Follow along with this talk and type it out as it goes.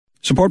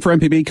Support for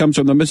MPB comes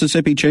from the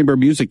Mississippi Chamber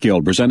Music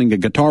Guild, presenting a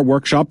guitar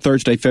workshop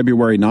Thursday,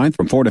 February 9th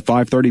from 4 to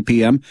 5:30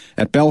 p.m.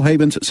 at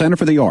Belhaven's Center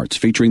for the Arts,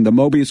 featuring the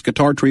Mobius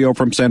Guitar Trio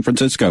from San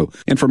Francisco.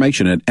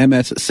 Information at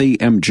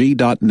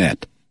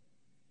mscmg.net.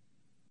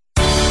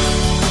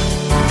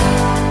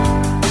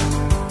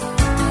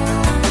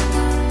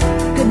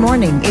 Good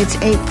morning. It's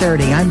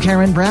 8:30. I'm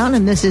Karen Brown,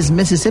 and this is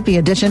Mississippi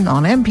Edition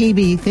on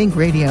MPB Think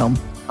Radio.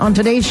 On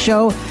today's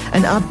show,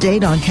 an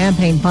update on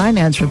campaign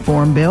finance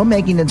reform bill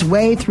making its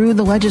way through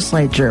the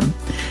legislature.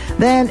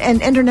 Then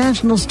an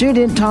international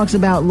student talks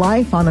about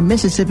life on a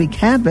Mississippi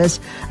campus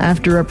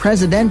after a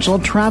presidential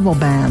travel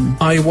ban.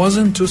 I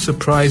wasn't too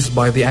surprised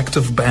by the act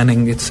of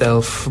banning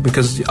itself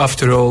because,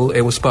 after all,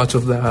 it was part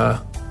of the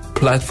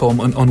platform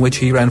on which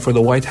he ran for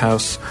the White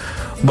House.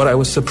 But I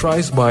was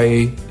surprised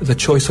by the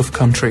choice of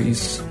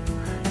countries.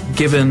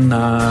 Given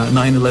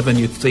 9/11,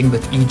 you'd think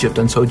that Egypt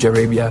and Saudi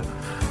Arabia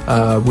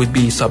would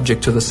be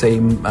subject to the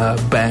same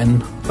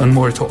ban or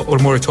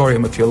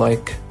moratorium, if you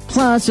like.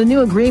 Plus, a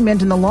new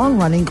agreement in the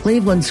long-running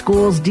Cleveland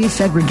schools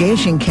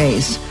desegregation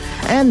case.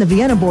 And the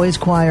Vienna Boys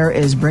Choir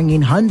is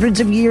bringing hundreds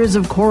of years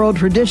of choral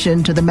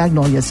tradition to the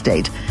Magnolia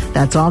State.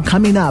 That's all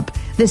coming up.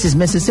 This is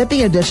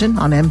Mississippi Edition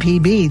on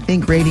MPB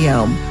Think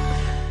Radio.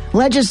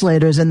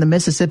 Legislators in the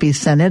Mississippi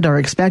Senate are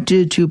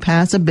expected to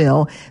pass a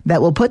bill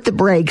that will put the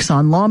brakes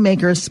on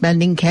lawmakers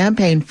spending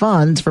campaign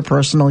funds for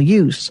personal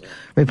use.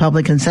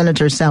 Republican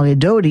Senator Sally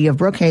Doty of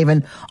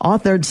Brookhaven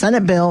authored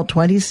Senate Bill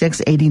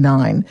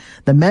 2689.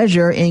 The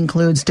measure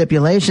includes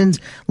stipulations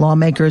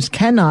lawmakers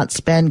cannot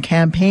spend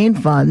campaign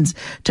funds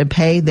to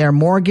pay their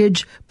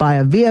mortgage, buy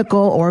a vehicle,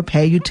 or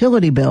pay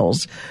utility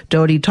bills.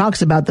 Doty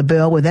talks about the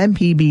bill with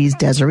MPB's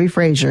Desiree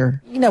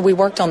Frazier. You know, we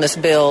worked on this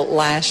bill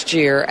last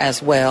year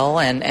as well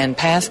and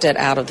passed it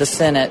out of the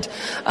Senate.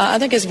 I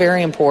think it's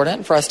very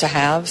important for us to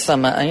have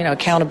some,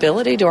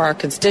 accountability to our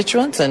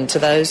constituents and to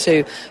those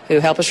who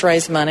help us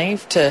raise money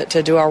to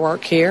do our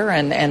work here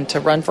and to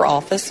run for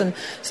office. And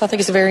so I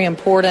think it's a very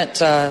important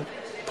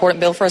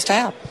bill for us to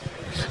have.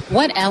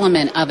 What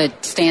element of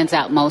it stands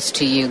out most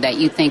to you that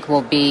you think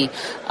will be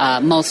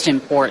most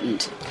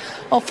important?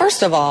 Well,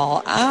 first of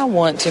all, I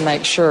want to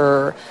make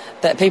sure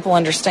that people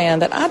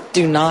understand that I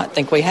do not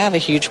think we have a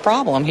huge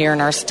problem here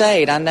in our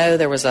state. I know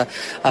there was a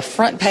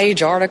front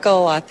page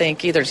article, I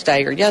think either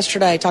today or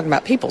yesterday, talking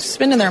about people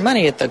spending their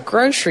money at the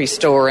grocery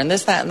store and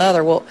this, that, and the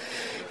other. Well,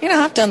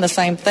 I've done the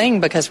same thing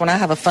because when I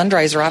have a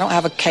fundraiser, I don't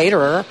have a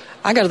caterer.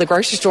 I go to the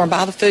grocery store and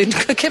buy the food and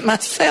cook it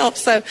myself.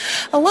 So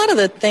a lot of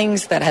the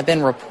things that have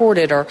been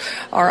reported are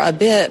a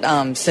bit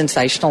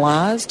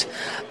sensationalized.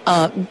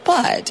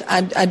 But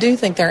I do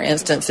think there are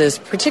instances,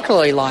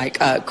 particularly like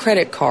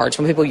credit cards,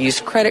 when people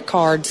use credit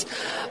cards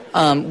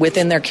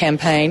within their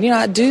campaign.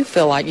 I do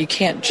feel like you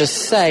can't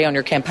just say on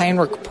your campaign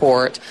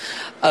report,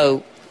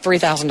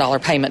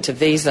 $3,000 payment to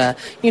Visa.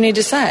 You need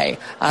to say,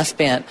 I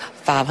spent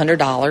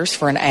 $500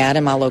 for an ad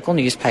in my local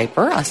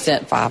newspaper. I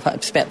spent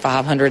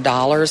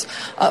 $500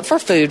 for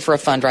food for a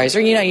fundraiser.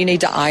 You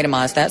need to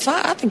itemize that. So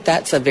I think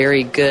that's a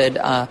very good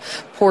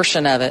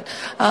portion of it.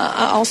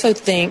 I also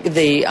think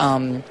the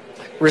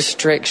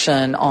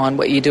restriction on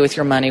what you do with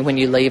your money when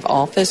you leave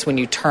office, when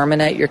you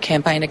terminate your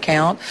campaign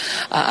account.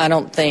 I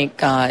don't think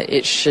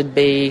it should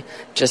be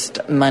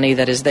just money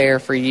that is there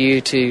for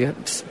you to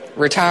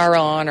retire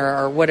on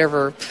or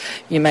whatever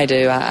you may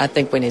do. I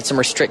think we need some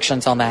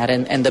restrictions on that,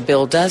 and the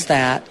bill does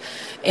that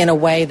in a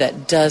way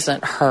that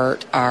doesn't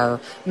hurt our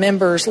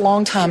members,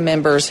 longtime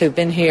members who've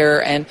been here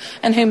and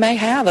who may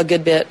have a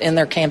good bit in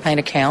their campaign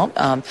account,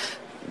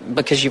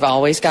 because you've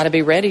always got to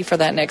be ready for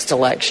that next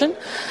election.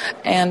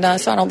 And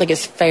so I don't think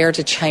it's fair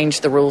to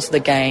change the rules of the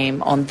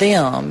game on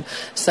them.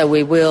 So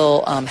we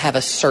will have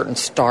a certain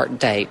start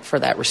date for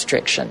that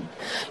restriction.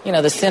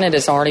 The Senate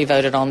has already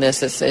voted on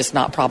this. It's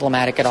not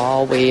problematic at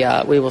all. We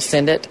will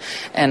send it.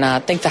 And I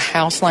think the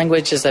House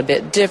language is a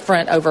bit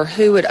different over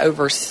who would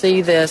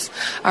oversee this.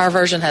 Our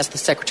version has the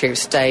Secretary of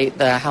State.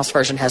 The House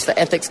version has the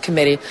Ethics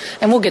Committee.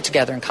 And we'll get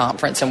together in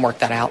conference and work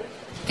that out.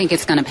 Think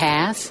it's going to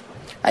pass?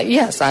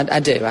 Yes, I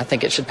do. I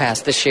think it should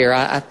pass this year.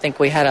 I think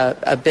we had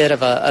a bit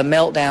of a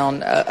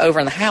meltdown over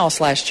in the House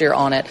last year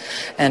on it,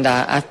 and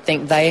I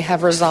think they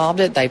have resolved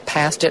it. They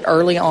passed it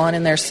early on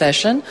in their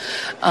session,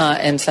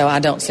 and so I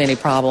don't see any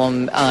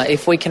problem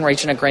if we can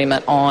reach an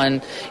agreement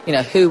on,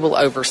 who will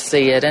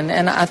oversee it,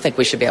 and I think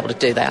we should be able to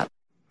do that.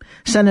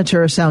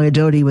 Senator Sally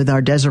Doty with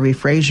our Desiree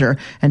Frazier.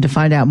 And to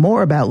find out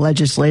more about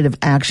legislative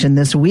action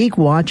this week,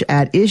 watch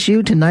At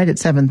Issue tonight at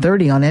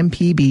 7:30 on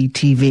MPB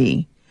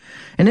TV.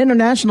 An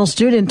international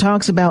student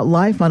talks about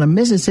life on a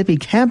Mississippi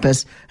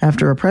campus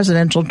after a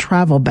presidential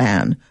travel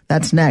ban.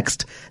 That's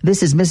next.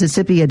 This is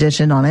Mississippi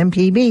Edition on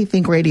MPB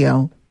Think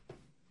Radio.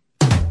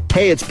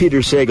 Hey, it's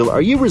Peter Sagal.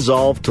 Are you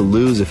resolved to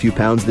lose a few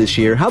pounds this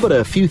year? How about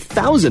a few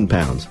thousand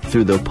pounds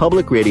through the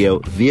Public Radio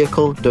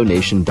Vehicle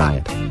Donation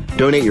Diet?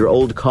 Donate your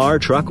old car,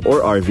 truck,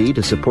 or RV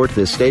to support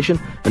this station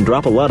and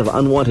drop a lot of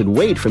unwanted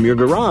weight from your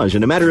garage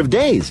in a matter of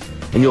days.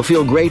 And you'll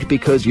feel great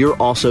because you're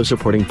also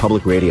supporting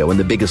public radio in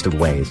the biggest of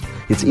ways.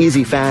 It's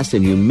easy, fast,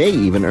 and you may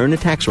even earn a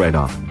tax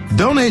write-off.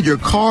 Donate your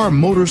car,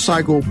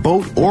 motorcycle,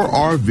 boat, or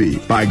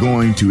RV by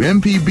going to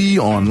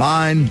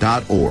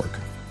mpbonline.org.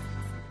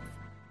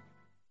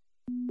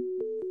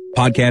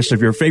 Podcasts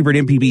of your favorite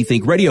MPB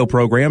Think Radio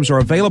programs are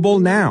available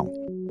now.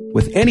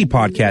 With any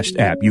podcast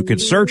app, you can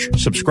search,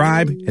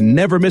 subscribe, and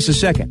never miss a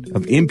second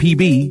of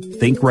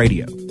MPB Think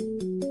Radio.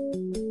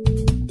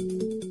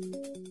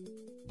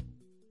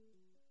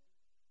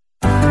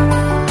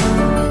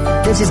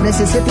 This is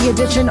Mississippi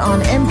Edition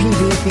on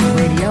MPB Think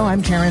Radio.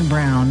 I'm Karen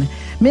Brown.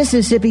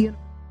 Mississippi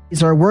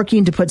are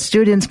working to put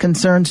students'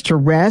 concerns to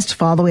rest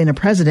following a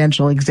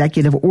presidential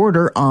executive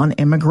order on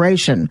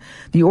immigration.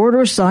 The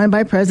order signed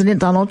by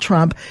President Donald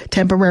Trump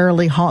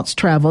temporarily halts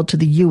travel to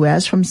the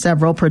U.S. from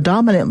several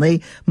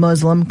predominantly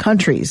Muslim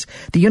countries.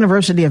 The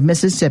University of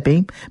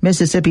Mississippi,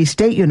 Mississippi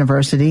State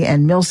University,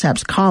 and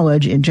Millsaps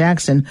College in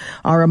Jackson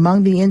are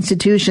among the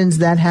institutions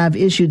that have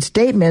issued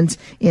statements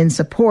in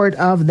support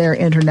of their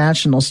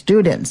international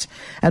students.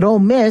 At Ole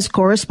Miss,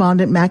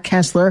 correspondent Matt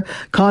Kessler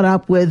caught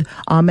up with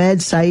Ahmed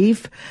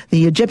Saif.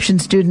 The Egyptian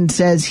student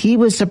says he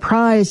was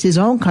surprised his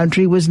own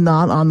country was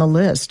not on the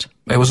list.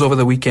 It was over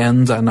the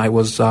weekend, and I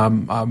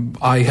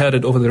heard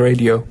it over the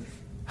radio.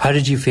 How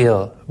did you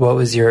feel? What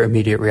was your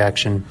immediate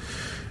reaction?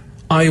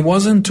 I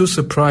wasn't too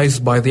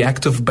surprised by the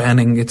act of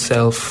banning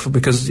itself,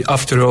 because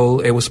after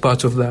all, it was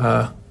part of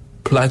the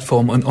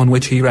platform on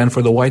which he ran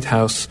for the White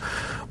House.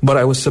 But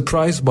I was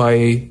surprised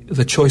by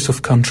the choice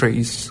of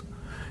countries.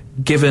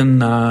 Given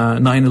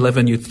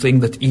 9/11, you'd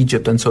think that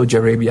Egypt and Saudi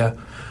Arabia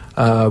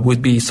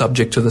would be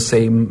subject to the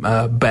same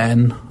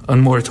ban or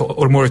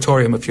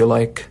moratorium, if you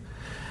like,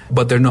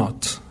 but they're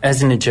not.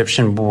 As an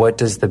Egyptian, what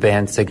does the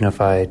ban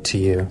signify to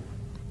you?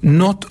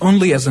 Not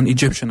only as an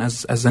Egyptian,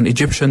 as an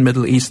Egyptian,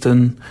 Middle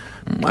Eastern,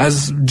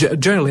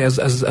 generally as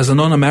a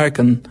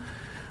non-American,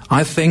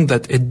 I think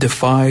that it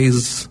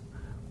defies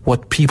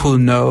what people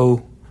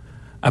know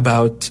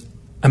about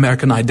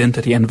American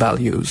identity and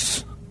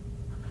values,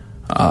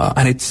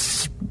 and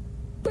it's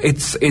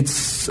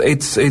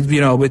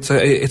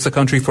a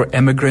country for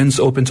immigrants,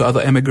 open to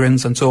other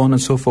immigrants, and so on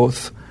and so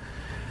forth.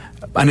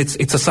 And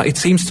it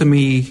seems to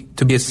me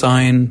to be a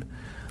sign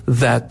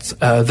that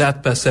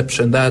that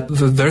perception, that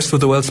the rest of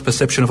the world's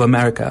perception of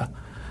America,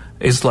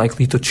 is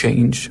likely to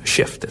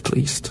shift at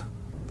least.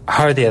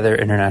 How are the other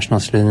international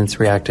students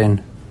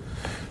reacting?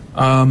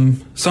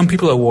 Some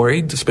people are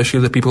worried, especially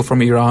the people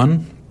from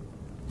Iran.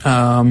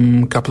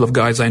 A couple of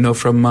guys I know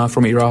from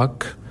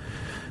Iraq.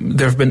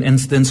 There have been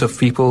incidents of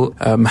people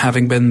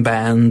having been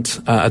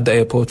banned at the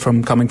airport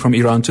from coming from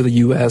Iran to the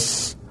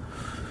U.S.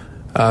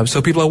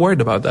 So people are worried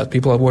about that.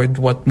 People are worried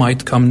what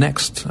might come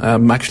next.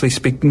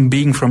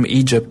 Being from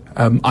Egypt,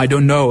 I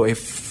don't know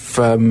if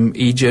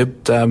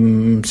Egypt,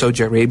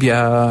 Saudi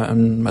Arabia,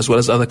 as well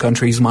as other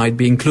countries might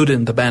be included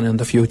in the ban in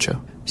the future.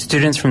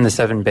 Students from the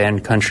 7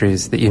 banned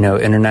countries that you know,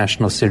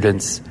 international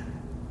students,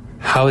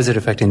 how is it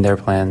affecting their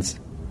plans?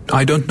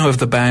 I don't know if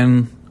the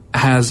ban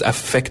has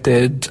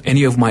affected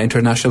any of my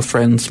international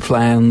friends'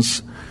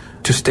 plans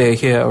to stay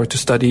here or to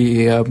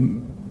study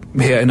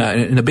here in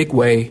a big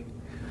way.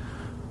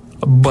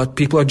 But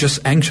people are just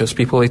anxious.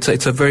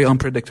 It's a very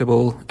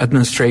unpredictable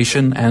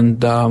administration,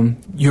 and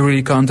you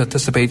really can't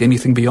anticipate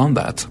anything beyond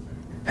that.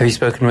 Have you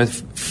spoken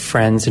with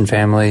friends and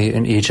family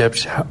in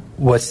Egypt?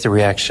 What's the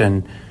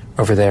reaction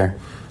over there?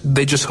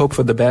 They just hope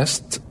for the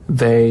best.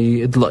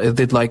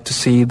 They'd like to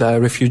see the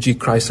refugee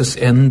crisis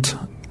end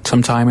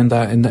sometime in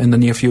the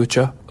near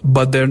future.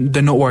 But they're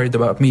not worried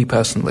about me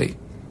personally.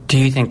 Do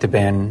you think the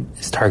ban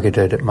is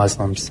targeted at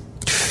Muslims?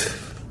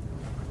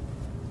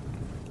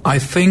 I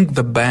think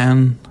the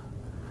ban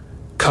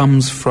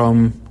comes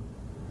from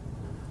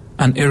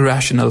an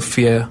irrational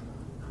fear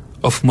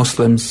of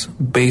Muslims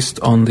based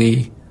on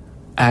the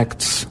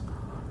acts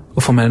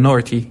of a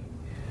minority,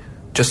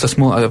 just a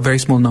very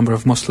small number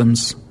of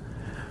Muslims.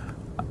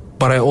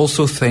 But I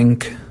also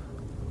think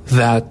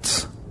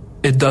that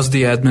it does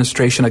the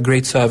administration a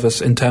great service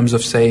in terms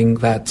of saying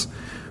that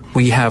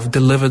we have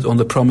delivered on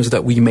the promise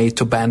that we made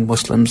to ban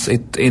Muslims.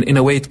 In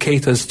a way, it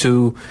caters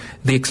to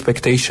the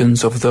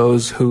expectations of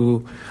those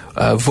who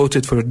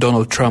voted for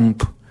Donald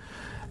Trump.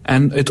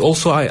 And it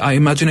also, I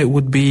imagine it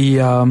would be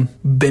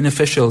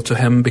beneficial to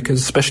him,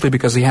 especially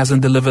because he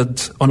hasn't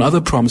delivered on other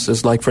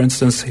promises, like, for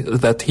instance,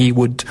 that he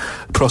would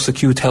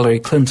prosecute Hillary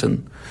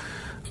Clinton.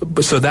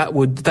 So that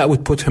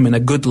would put him in a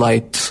good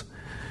light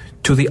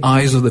to the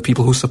eyes of the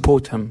people who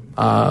support him.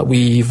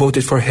 We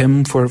voted for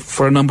him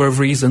for a number of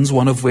reasons,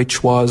 one of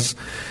which was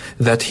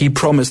that he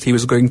promised he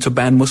was going to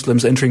ban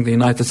Muslims entering the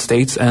United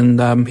States, and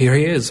here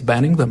he is,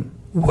 banning them.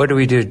 What do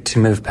we do to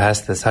move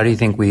past this? How do you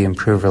think we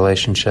improve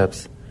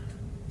relationships?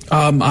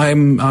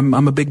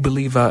 I'm a big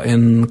believer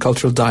in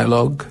cultural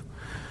dialogue,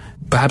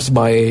 perhaps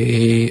by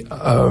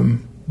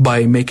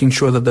by making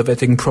sure that the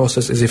vetting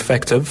process is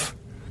effective,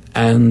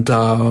 and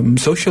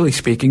socially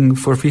speaking,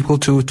 for people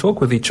to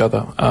talk with each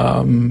other.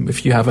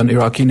 If you have an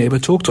Iraqi neighbor,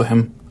 talk to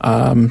him,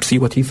 see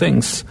what he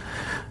thinks,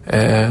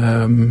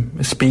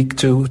 speak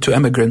to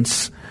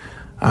immigrants.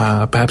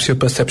 Perhaps your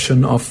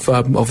perception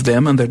of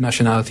them and their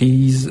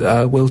nationalities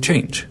will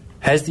change.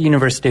 Has the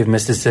University of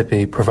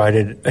Mississippi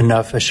provided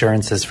enough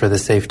assurances for the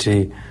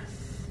safety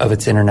of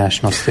its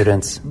international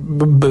students?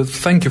 But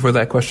thank you for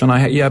that question.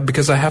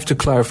 Because I have to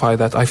clarify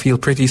that I feel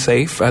pretty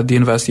safe at the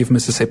University of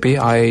Mississippi.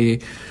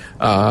 Since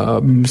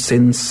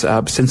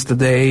the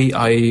day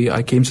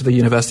I came to the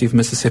University of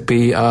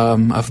Mississippi,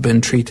 I've been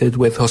treated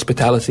with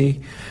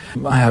hospitality.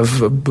 I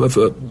have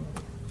a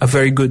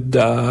very good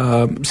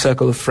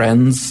circle of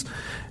friends,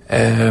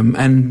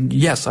 and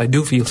yes, I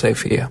do feel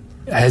safe here.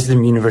 Has the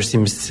University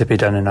of Mississippi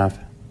done enough?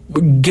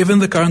 Given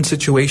the current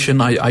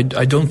situation, I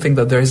don't think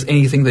that there is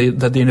anything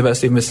that the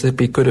University of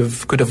Mississippi could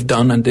have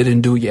done and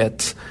didn't do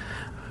yet.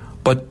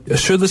 But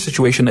should the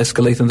situation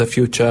escalate in the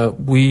future,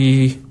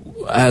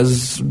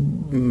 as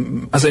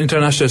an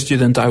international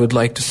student, I would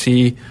like to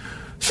see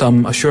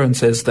some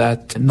assurances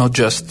that not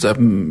just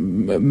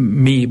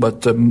me,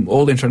 but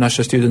all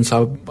international students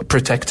are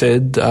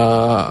protected,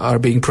 are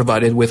being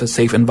provided with a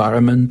safe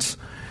environment,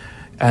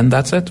 and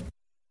that's it.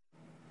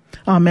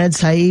 Ahmed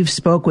Saif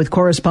spoke with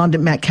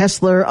correspondent Matt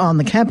Kessler on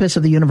the campus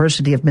of the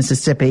University of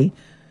Mississippi.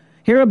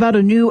 Hear about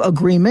a new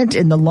agreement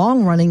in the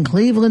long-running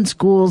Cleveland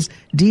schools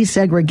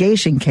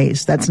desegregation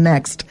case. That's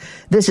next.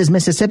 This is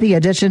Mississippi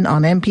Edition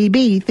on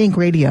MPB Think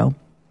Radio.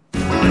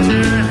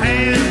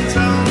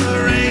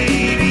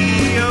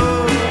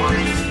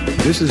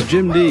 This is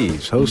Jim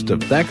Dees, host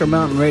of Thacker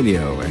Mountain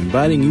Radio,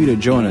 inviting you to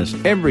join us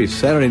every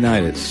Saturday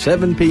night at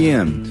 7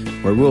 p.m.,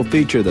 where we'll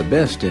feature the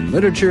best in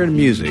literature and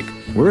music.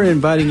 We're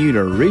inviting you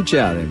to reach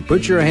out and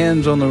put your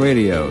hands on the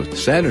radio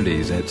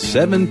Saturdays at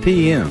 7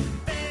 p.m.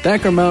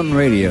 Thacker Mountain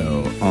Radio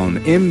on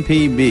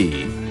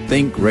MPB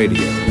Think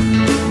Radio.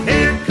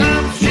 Here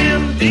comes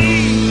Jim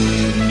Dees.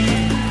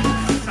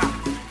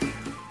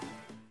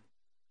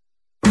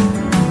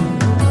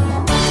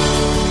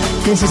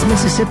 This is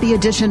Mississippi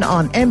Edition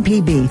on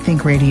MPB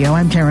Think Radio.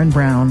 I'm Karen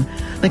Brown.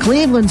 The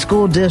Cleveland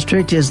School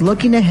District is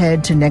looking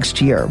ahead to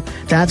next year.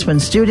 That's when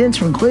students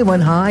from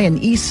Cleveland High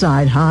and East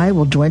Side High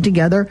will join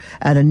together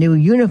at a new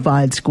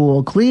unified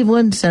school,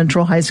 Cleveland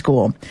Central High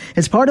School.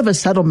 It's part of a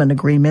settlement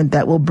agreement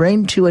that will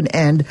bring to an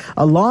end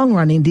a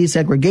long-running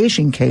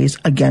desegregation case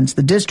against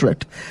the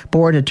district.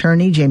 Board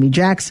Attorney Jamie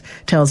Jacks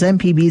tells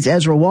MPB's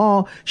Ezra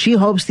Wall she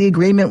hopes the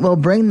agreement will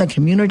bring the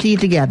community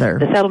together.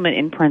 The settlement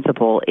in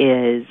principle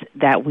is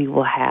that we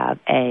will have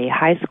a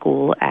high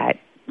school at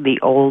the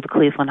old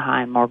Cleveland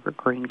High and Margaret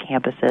Green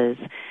campuses.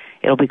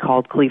 It'll be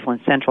called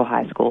Cleveland Central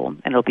High School,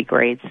 and it'll be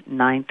grades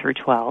 9 through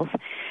 12.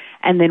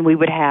 And then we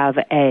would have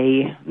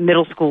a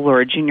middle school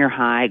or a junior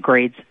high,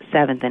 grades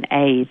 7th and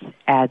 8th,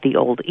 at the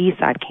old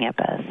Eastside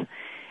campus.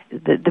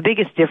 The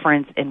biggest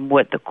difference in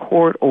what the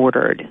court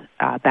ordered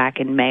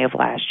back in May of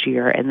last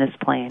year in this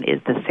plan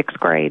is the 6th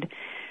grade.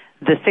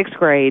 The 6th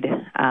grade,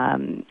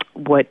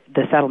 what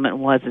the settlement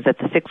was is that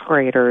the 6th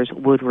graders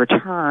would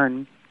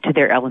return to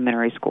their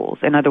elementary schools.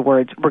 In other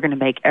words, we're going to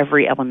make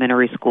every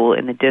elementary school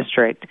in the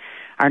district,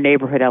 our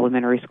neighborhood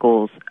elementary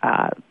schools,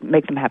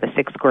 make them have a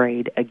 6th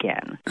grade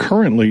again.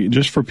 Currently,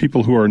 just for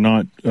people who are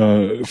not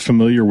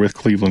familiar with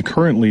Cleveland,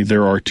 currently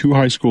there are 2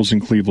 high schools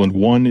in Cleveland.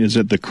 One is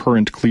at the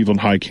current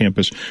Cleveland High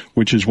campus,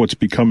 which is what's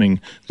becoming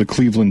the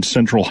Cleveland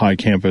Central High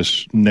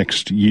campus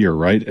next year,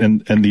 right?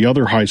 And the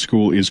other high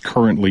school is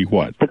currently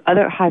what? The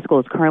other high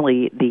school is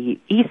currently the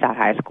Eastside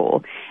High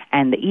School,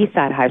 and the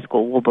Eastside High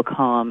School will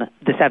become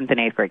the 7th and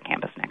 8th grade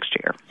campus next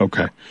year.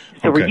 Okay.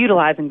 So we're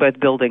utilizing both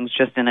buildings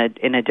just in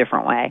a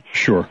different way.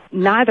 Sure.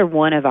 Neither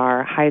one of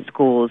our high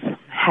schools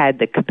had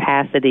the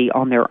capacity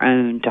on their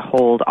own to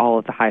hold all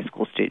of the high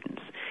school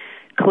students.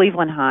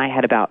 Cleveland High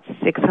had about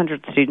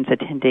 600 students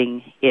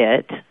attending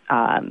it,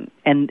 and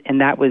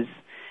that was,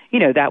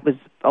 that was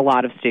a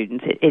lot of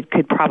students. It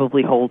could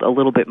probably hold a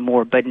little bit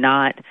more, but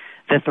not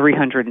the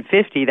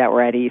 350 that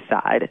were at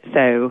Eastside.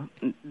 So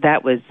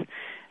that was...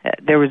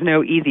 there was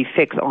no easy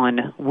fix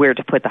on where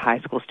to put the high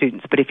school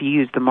students. But if you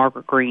use the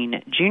Margaret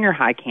Green Junior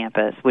High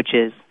campus, which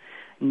is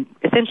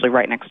essentially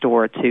right next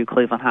door to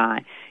Cleveland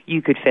High,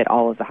 you could fit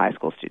all of the high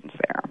school students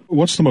there.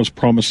 What's the most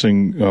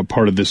promising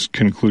part of this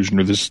conclusion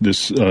or this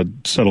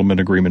settlement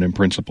agreement in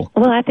principle?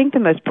 Well, I think the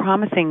most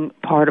promising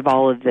part of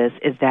all of this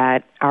is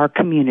that our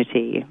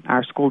community,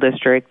 our school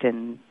district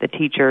and the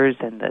teachers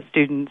and the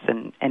students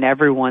and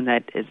everyone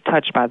that is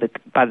touched by the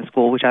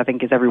school, which I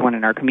think is everyone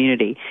in our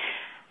community,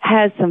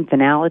 has some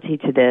finality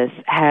to this,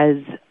 has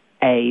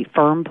a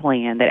firm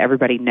plan that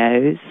everybody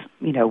knows,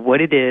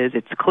 what it is,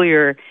 it's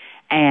clear,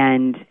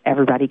 and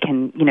everybody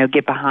can,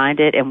 get behind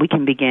it, and we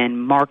can begin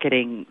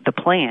marketing the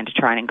plan to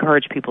try and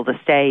encourage people to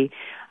stay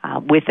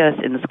with us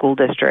in the school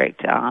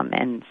district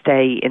and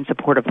stay in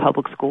support of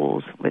public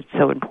schools. It's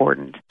so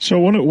important. So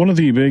one of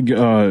the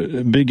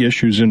big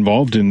issues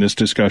involved in this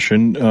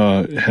discussion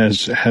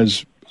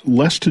has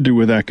less to do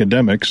with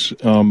academics,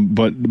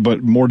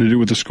 but more to do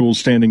with the school's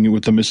standing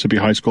with the Mississippi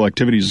High School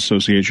Activities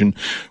Association,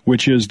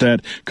 which is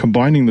that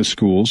combining the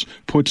schools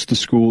puts the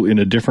school in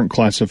a different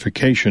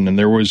classification. And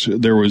there was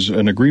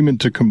an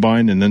agreement to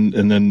combine, and then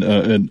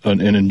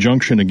an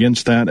injunction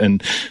against that.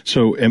 And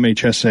so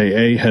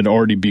MHSAA had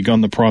already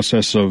begun the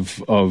process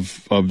of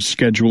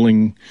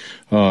scheduling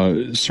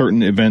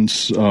certain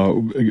events,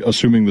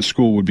 assuming the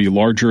school would be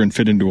larger and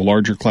fit into a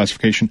larger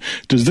classification.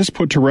 Does this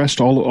put to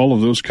rest all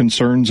of those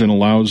concerns and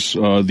allows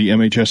the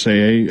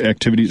MHSAA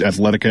activities,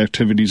 athletic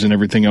activities, and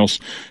everything else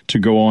to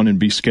go on and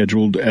be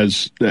scheduled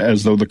as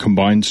though the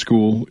combined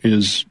school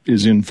is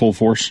in full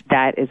force?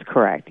 That is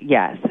correct.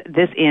 Yes,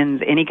 this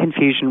ends any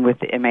confusion with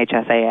the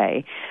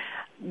MHSAA.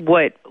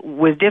 What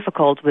was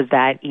difficult was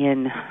that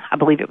in, I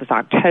believe it was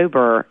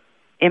October,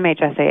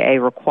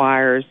 MHSAA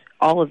requires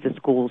all of the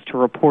schools to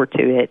report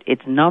to it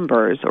its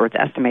numbers or its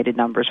estimated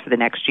numbers for the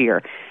next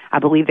year. I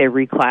believe they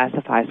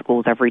reclassify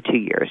schools every 2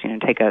 years,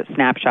 take a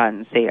snapshot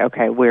and see,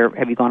 okay, where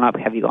have you gone up,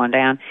 have you gone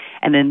down?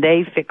 And then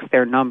they fix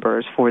their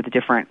numbers for the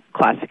different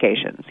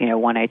classifications,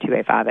 1A,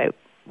 2A, 5A,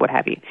 what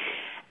have you.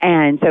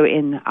 And so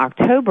in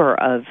October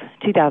of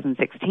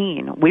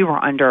 2016, we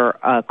were under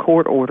a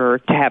court order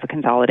to have a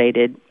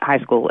consolidated high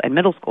school and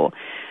middle school.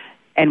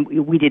 And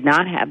we did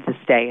not have the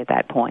stay at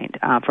that point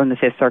from the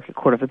Fifth Circuit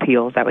Court of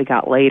Appeals that we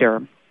got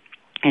later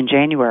in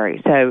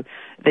January. So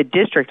the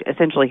district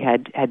essentially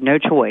had no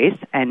choice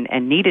and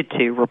needed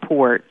to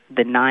report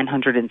the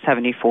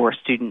 974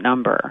 student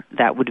number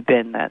that would have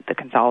been the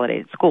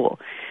consolidated school.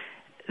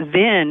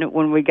 Then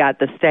when we got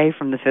the stay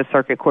from the Fifth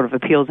Circuit Court of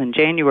Appeals in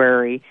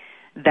January,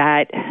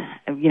 that,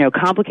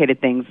 complicated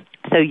things.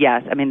 So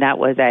yes, that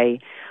was a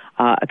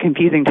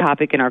confusing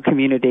topic in our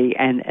community,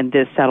 and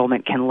this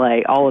settlement can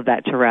lay all of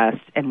that to rest,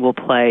 and we'll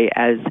play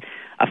as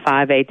a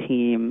 5A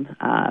team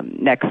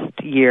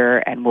next year,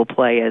 and we'll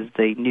play as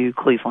the new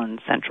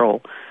Cleveland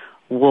Central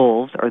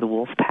Wolves, or the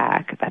Wolf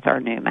Pack. That's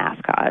our new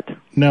mascot.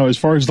 Now, as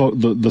far as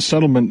the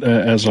settlement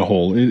as a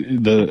whole,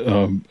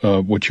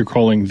 what you're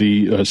calling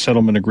the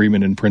settlement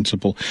agreement in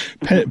principle,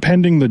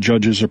 pending the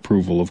judge's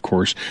approval, of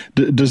course,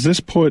 does this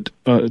put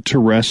to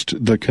rest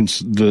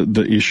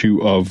the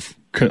issue of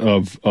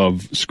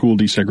school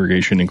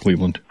desegregation in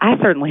Cleveland? I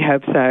certainly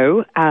hope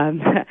so.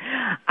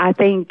 I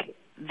think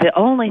the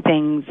only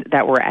things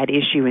that were at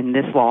issue in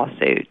this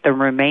lawsuit, the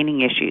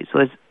remaining issue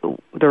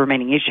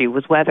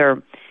was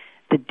whether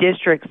the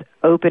district's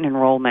open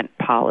enrollment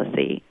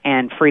policy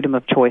and freedom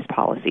of choice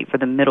policy for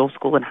the middle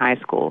school and high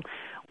school,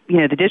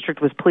 the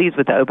district was pleased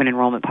with the open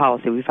enrollment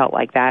policy. We felt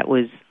like that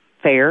was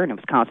fair and it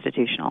was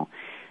constitutional.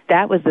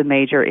 That was the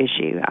major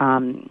issue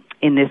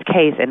in this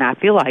case, and I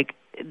feel like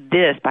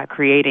this, by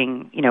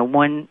creating,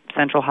 one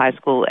central high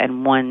school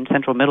and one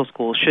central middle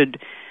school, should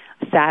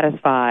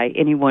satisfy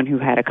anyone who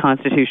had a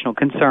constitutional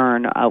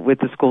concern with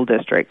the school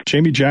district.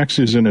 Jamie Jacks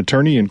is an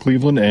attorney in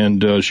Cleveland,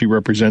 and she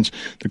represents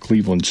the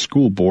Cleveland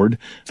School Board.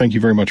 Thank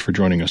you very much for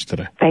joining us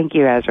today. Thank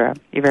you, Ezra.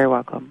 You're very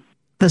welcome.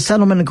 The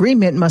settlement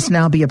agreement must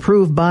now be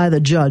approved by the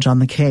judge on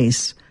the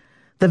case.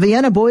 The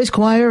Vienna Boys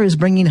Choir is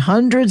bringing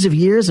hundreds of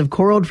years of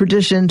choral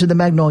tradition to the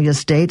Magnolia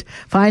State.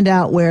 Find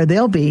out where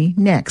they'll be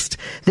next.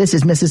 This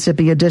is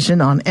Mississippi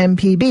Edition on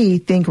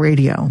MPB Think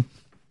Radio.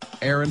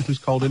 Aaron, who's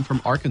called in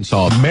from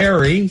Arkansas.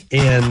 Mary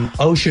in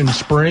Ocean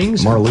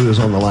Springs. Marlou is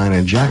on the line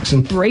in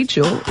Jackson.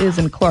 Rachel is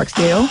in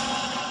Clarksdale.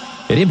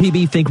 At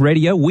MPB Think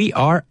Radio, we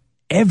are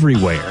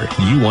everywhere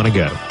you want to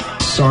go.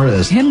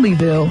 Sardis,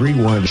 Henleyville,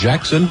 Greenwood,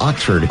 Jackson,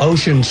 Oxford,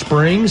 Ocean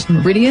Springs,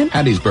 Meridian,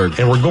 Hattiesburg,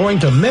 and we're going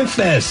to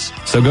Memphis.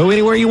 So go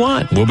anywhere you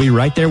want. We'll be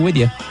right there with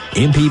you.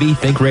 MPB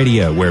Think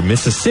Radio, where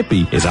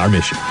Mississippi is our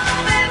mission.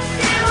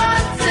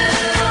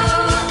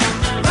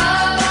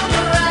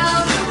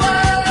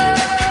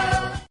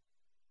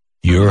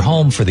 Your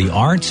home for the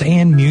arts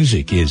and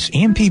music is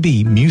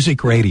MPB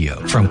Music Radio.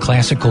 From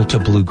classical to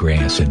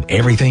bluegrass and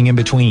everything in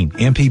between,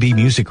 MPB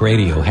Music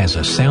Radio has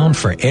a sound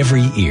for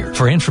every ear.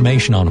 For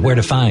information on where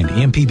to find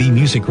MPB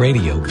Music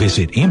Radio,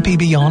 visit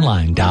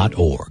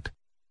mpbonline.org.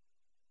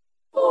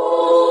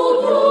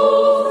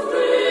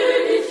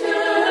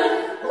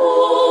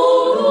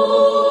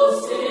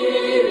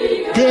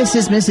 This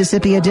is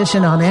Mississippi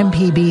Edition on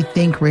MPB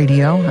Think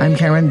Radio. I'm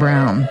Karen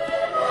Brown.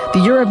 The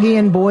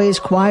European Boys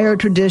Choir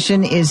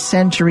tradition is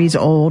centuries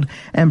old,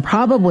 and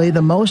probably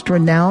the most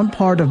renowned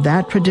part of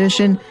that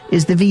tradition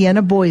is the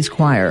Vienna Boys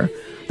Choir.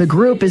 The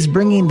group is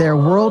bringing their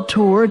world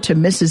tour to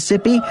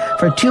Mississippi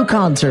for 2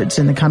 concerts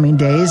in the coming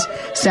days,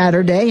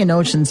 Saturday in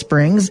Ocean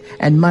Springs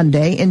and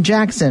Monday in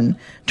Jackson.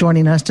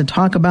 Joining us to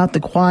talk about the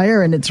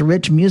choir and its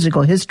rich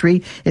musical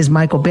history is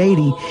Michael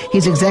Beatty.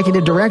 He's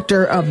executive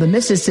director of the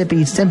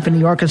Mississippi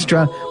Symphony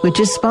Orchestra, which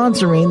is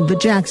sponsoring the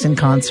Jackson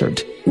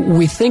concert.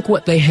 We think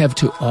what they have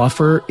to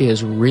offer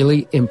is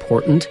really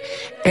important,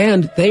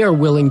 and they are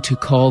willing to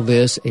call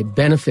this a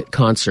benefit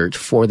concert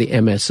for the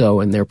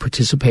MSO, and they're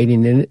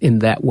participating in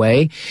that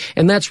way,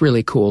 and that's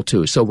really cool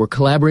too. So we're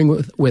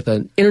collaborating with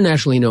an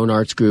internationally known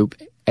arts group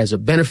as a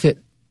benefit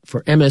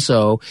for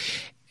MSO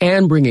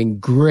and bringing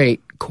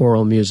great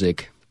choral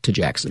music to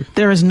Jackson.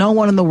 There is no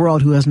one in the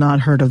world who has not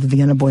heard of the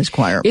Vienna Boys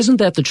Choir. Isn't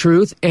that the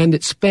truth? And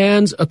it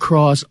spans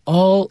across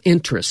all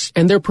interests.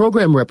 And their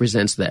program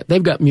represents that.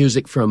 They've got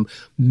music from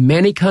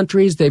many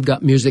countries. They've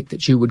got music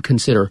that you would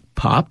consider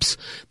pops.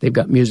 They've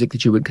got music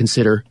that you would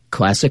consider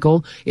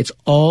classical. It's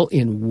all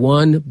in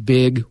one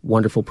big,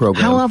 wonderful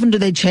program. How often do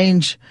they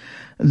change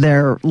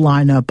their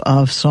lineup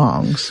of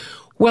songs?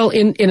 Well,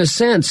 in a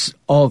sense,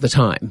 all the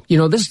time. You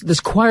know, this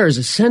choir is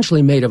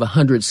essentially made of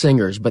 100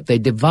 singers, but they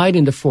divide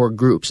into 4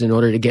 groups in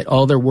order to get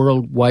all their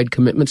worldwide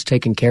commitments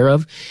taken care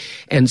of.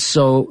 And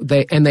so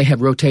they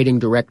have rotating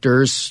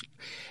directors.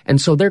 And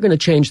so they're going to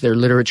change their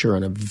literature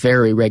on a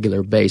very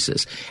regular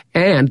basis.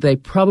 And they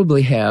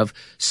probably have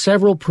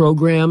several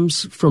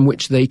programs from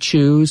which they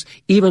choose,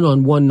 even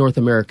on one North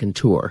American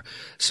tour.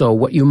 So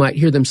what you might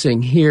hear them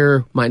sing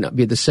here might not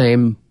be the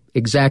same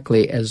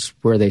exactly as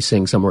where they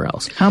sing somewhere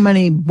else. How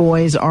many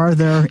boys are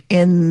there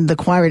in the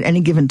choir at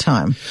any given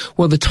time?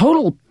 Well, the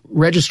total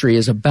registry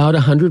is about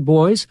 100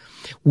 boys.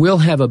 We'll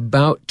have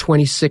about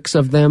 26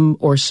 of them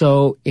or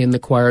so in the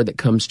choir that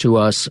comes to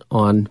us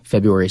on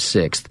February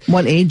 6th.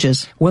 What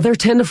ages? Well, they're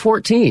 10 to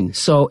 14.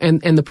 So,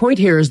 and the point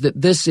here is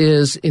that this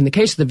is, in the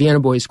case of the Vienna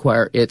Boys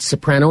Choir, it's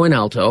soprano and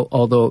alto,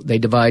 although they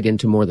divide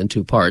into more than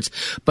 2 parts.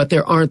 But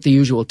there aren't the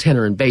usual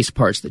tenor and bass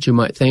parts that you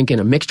might think in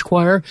a mixed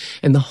choir.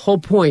 And the whole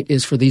point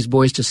is for these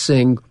boys to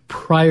sing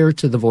prior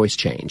to the voice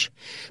change,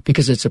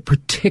 because it's a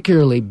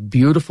particularly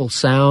beautiful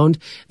sound.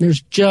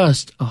 There's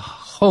just a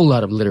whole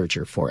lot of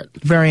literature for it.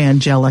 Very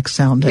angelic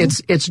sounding.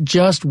 It's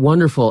just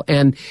wonderful.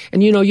 And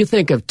you know, you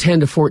think of 10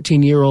 to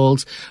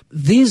 14-year-olds.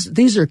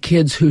 These are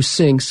kids who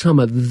sing some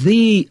of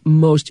the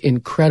most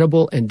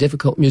incredible and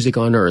difficult music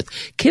on earth.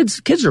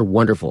 Kids are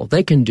wonderful.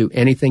 They can do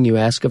anything you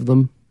ask of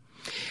them.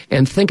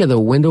 And think of the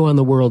window on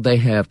the world they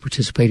have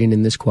participating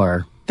in this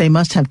choir. They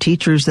must have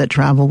teachers that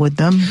travel with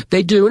them.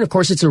 They do, and of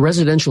course it's a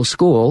residential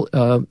school.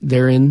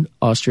 They're in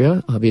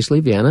Austria,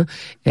 obviously, Vienna,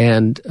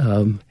 and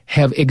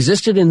have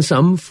existed in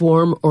some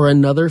form or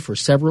another for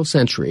several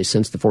centuries,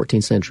 since the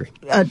 14th century.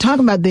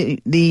 Talking about the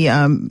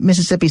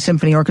Mississippi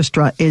Symphony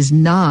Orchestra is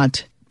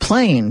not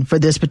playing for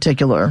this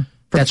particular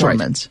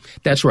performance.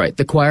 That's right.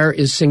 The choir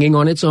is singing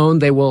on its own.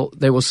 They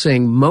will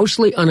sing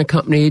mostly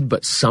unaccompanied,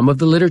 but some of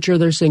the literature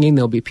they're singing,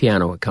 there'll be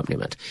piano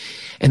accompaniment.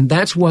 And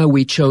that's why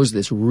we chose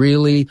this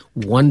really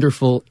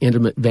wonderful,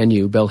 intimate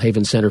venue,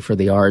 Belhaven Center for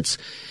the Arts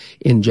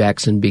in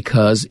Jackson,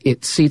 because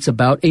it seats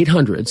about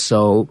 800.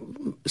 So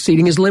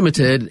seating is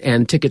limited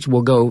and tickets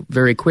will go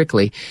very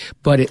quickly.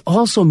 But it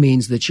also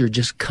means that you're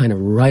just kind of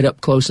right up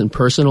close and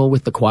personal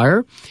with the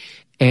choir.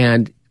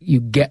 And you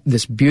get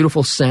this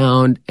beautiful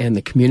sound and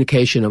the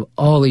communication of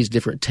all these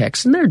different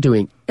texts. And they're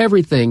doing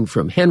everything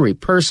from Henry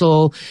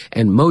Purcell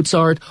and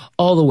Mozart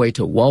all the way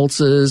to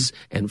waltzes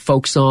and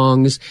folk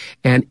songs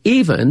and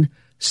even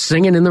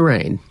Singing in the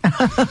Rain.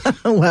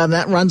 Well,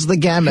 that runs the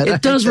gamut.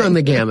 It does run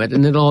the gamut,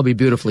 and it'll all be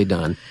beautifully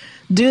done.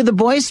 Do the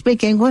boys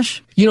speak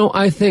English? You know,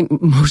 I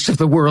think most of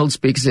the world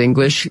speaks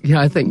English.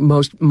 Yeah, I think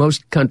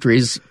most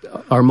countries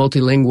are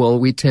multilingual.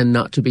 We tend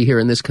not to be here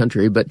in this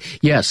country, but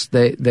yes,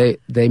 they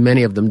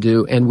many of them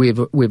do. And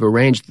we've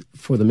arranged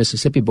for the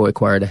Mississippi Boy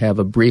Choir to have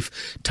a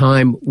brief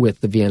time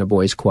with the Vienna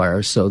Boys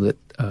Choir so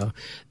that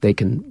they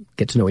can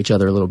get to know each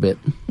other a little bit.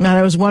 And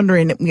I was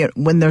wondering,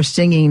 when they're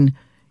singing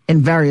in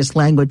various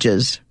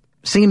languages,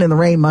 Singing in the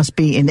Rain must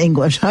be in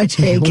English, I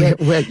take it.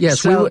 Well,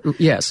 yes,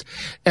 yes.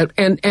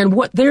 And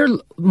what they're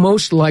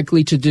most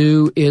likely to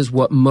do is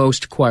what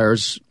most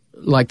choirs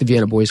like the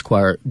Vienna Boys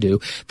Choir do.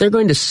 They're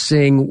going to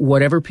sing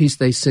whatever piece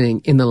they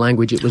sing in the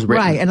language it was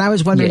written. Right, and I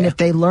was wondering if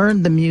they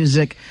learned the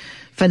music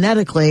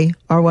phonetically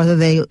or whether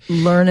they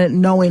learn it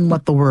knowing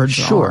what the words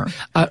are. Sure.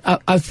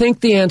 I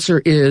think the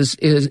answer is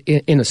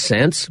in a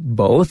sense,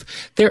 both.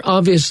 They're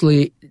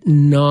obviously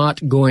not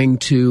going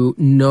to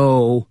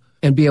know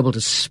and be able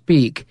to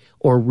speak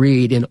or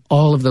read in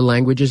all of the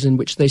languages in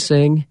which they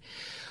sing.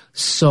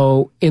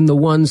 So in the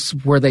ones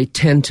where they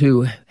tend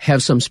to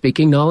have some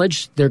speaking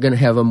knowledge, they're going to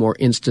have a more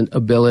instant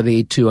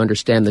ability to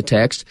understand the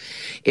text.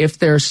 If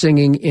they're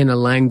singing in a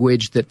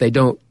language that they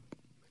don't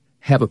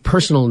have a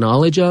personal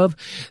knowledge of,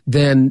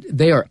 then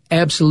they are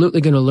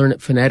absolutely going to learn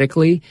it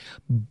phonetically,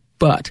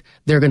 but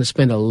they're going to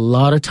spend a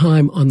lot of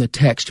time on the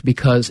text,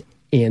 because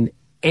in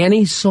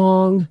any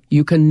song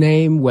you can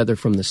name, whether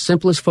from the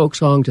simplest folk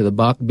song to the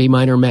Bach B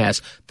minor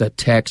Mass, the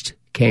text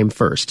came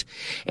first.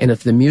 And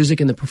if the music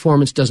and the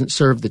performance doesn't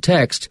serve the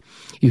text,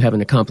 you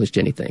haven't accomplished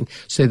anything.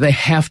 So they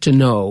have to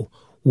know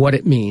what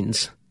it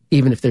means,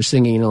 even if they're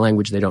singing in a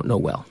language they don't know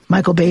well.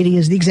 Michael Beatty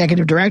is the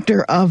executive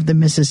director of the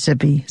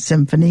Mississippi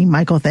Symphony.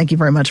 Michael, thank you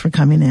very much for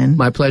coming in.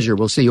 My pleasure.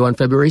 We'll see you on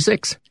February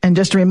 6th. And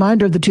just a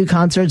reminder of the 2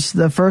 concerts,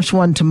 the first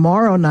one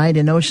tomorrow night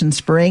in Ocean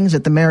Springs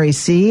at the Mary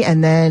C,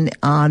 and then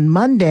on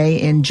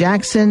Monday in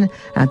Jackson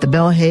at the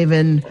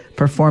Belhaven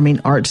Performing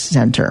Arts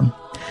Center.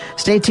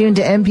 Stay tuned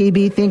to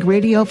MPB Think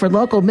Radio for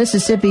local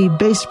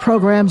Mississippi-based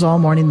programs all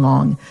morning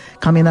long.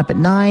 Coming up at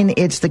 9,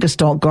 it's the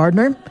Gestalt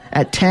Gardener.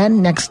 At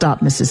 10, Next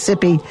Stop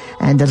Mississippi.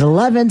 And at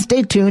 11,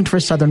 stay tuned for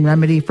Southern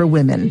Remedy for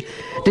Women.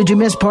 Did you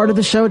miss part of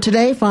the show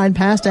today? Find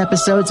past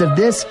episodes of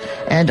this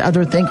and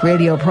other Think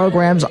Radio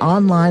programs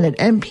online at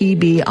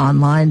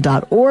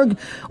mpbonline.org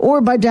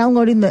or by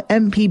downloading the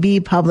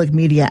MPB Public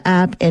Media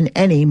app in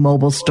any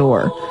mobile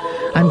store.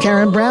 I'm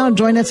Karen Brown.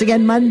 Join us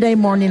again Monday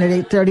morning at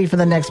 8:30 for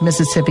the next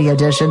Mississippi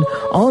edition,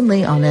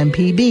 only on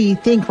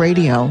MPB Think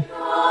Radio.